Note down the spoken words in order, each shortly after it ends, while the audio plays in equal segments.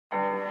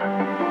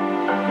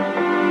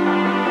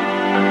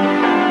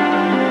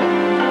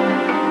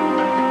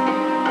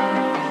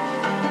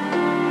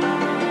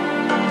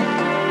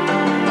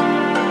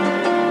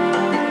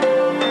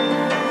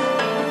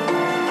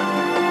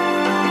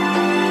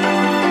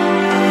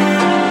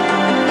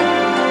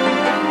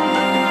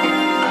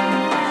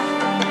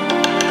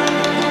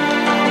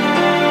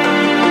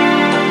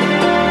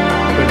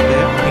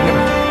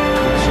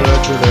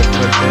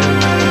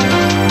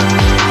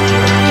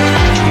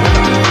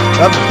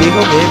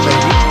देखोगे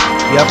मैजिक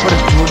यहाँ पर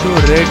जो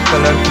रेड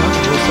कलर था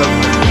वो सब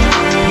हट गया,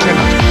 ठीक है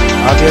ना।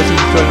 अब यहाँ से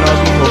इंस्टॉल नाउ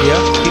भी हो गया,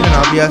 ठीक है ना।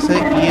 अब यहाँ से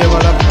ये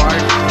वाला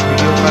पार्ट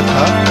वीडियो का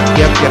था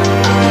कि आप क्या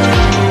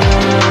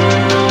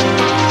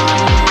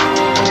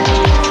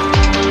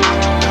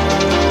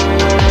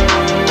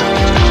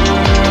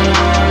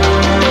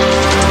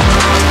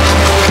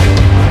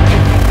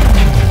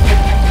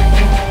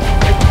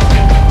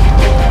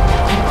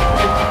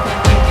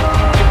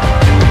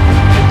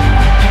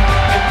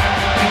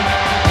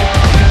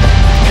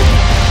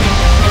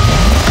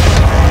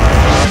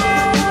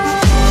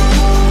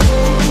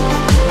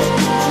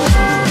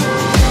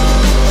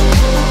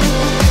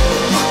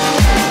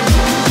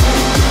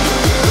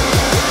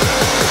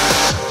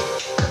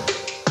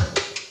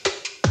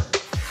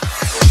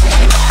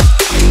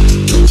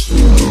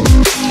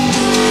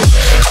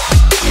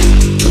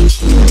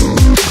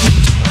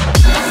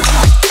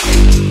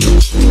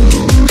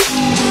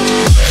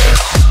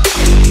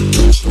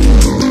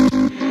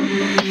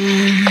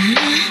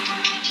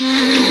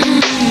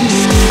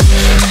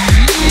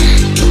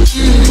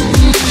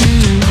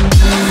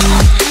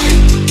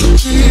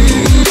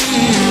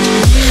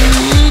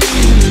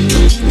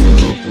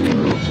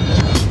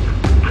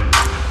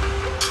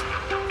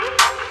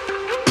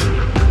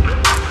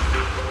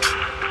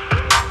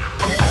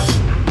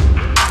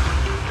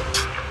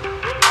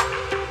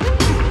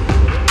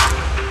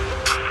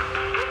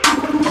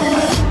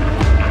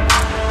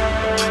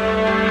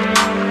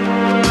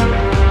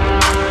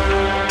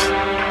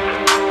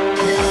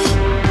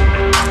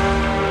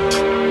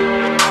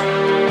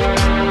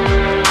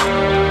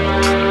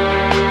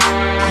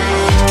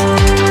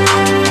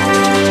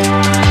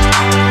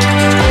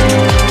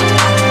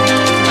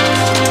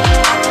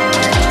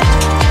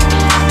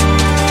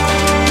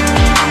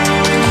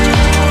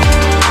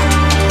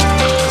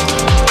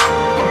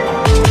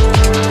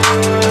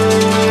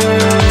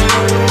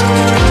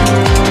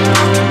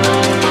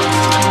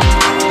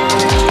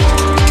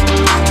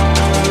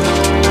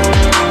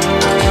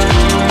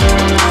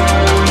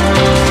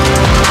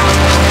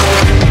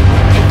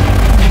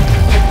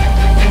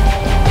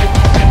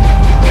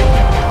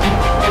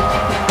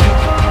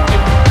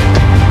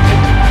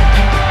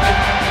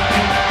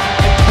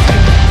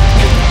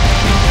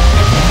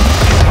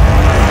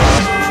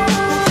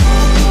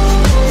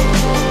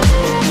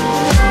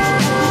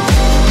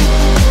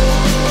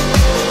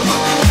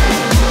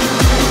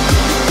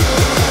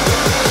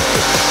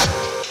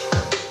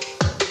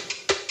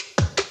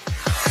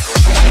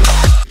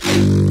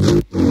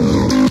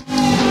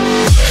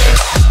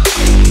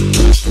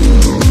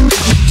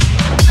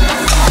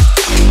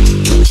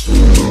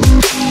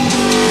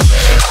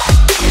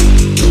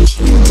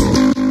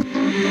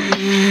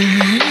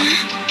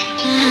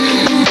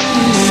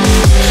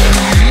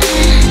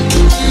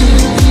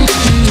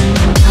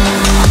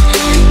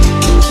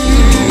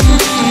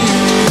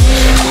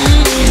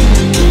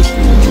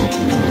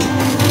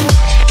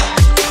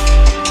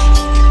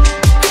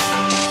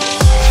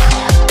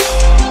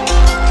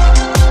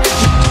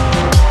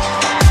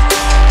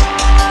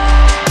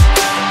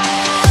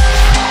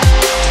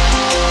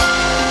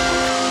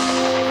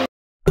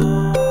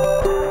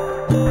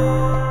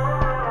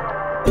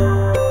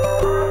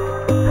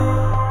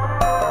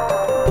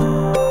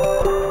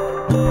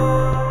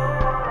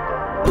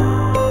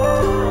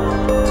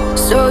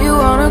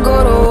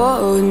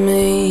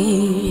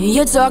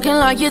You're talking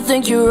like you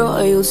think you're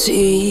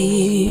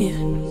royalty.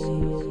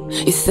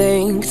 You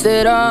think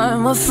that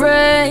I'm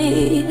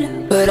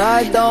afraid, but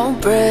I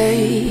don't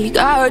break.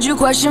 I heard you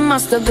question my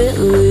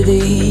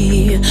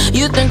stability.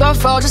 You think I'll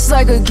fall just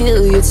like a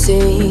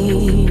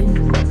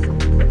guillotine,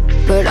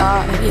 but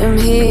I am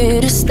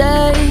here to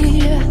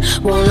stay,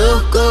 won't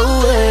look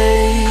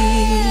away.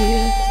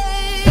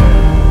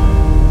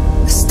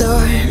 The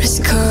storm is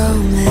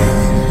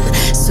coming,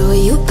 so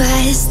you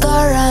better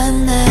start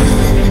running.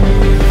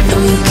 No,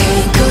 you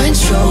can't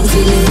control,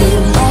 feel it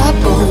in my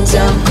bones.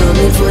 I'm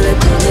coming for the,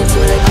 coming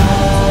for the.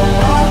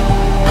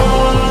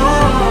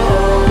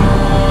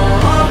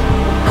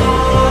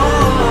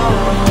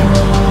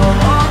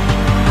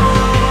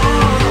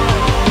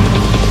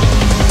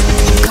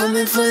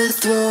 Coming for the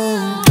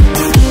throne.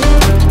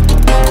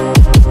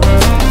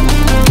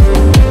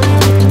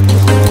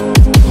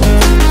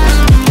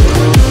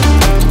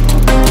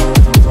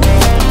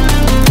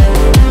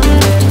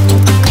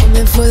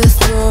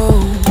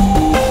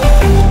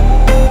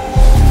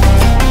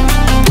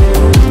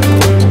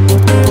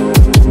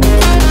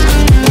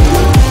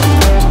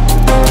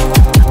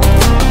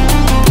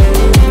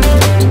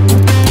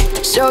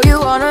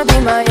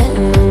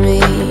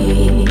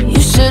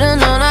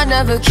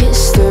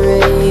 Kiss the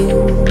rain.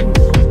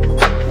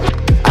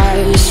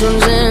 Ice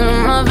runs in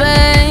my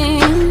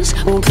veins,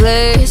 won't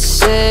play it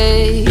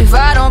safe.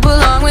 I don't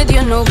belong with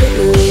your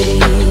nobility.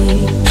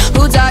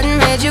 Who died and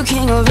made you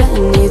king of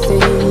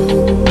anything?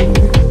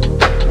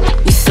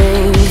 You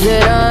think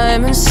that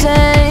I'm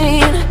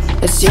insane?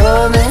 It's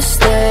your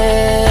mistake.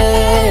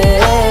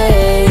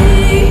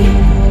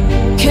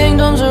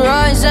 Kingdoms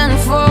rise and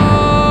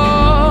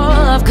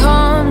fall, I've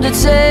come to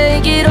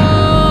take it all.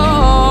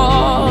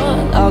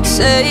 I'll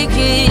take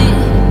it.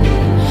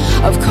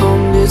 I've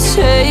come to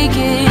take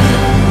it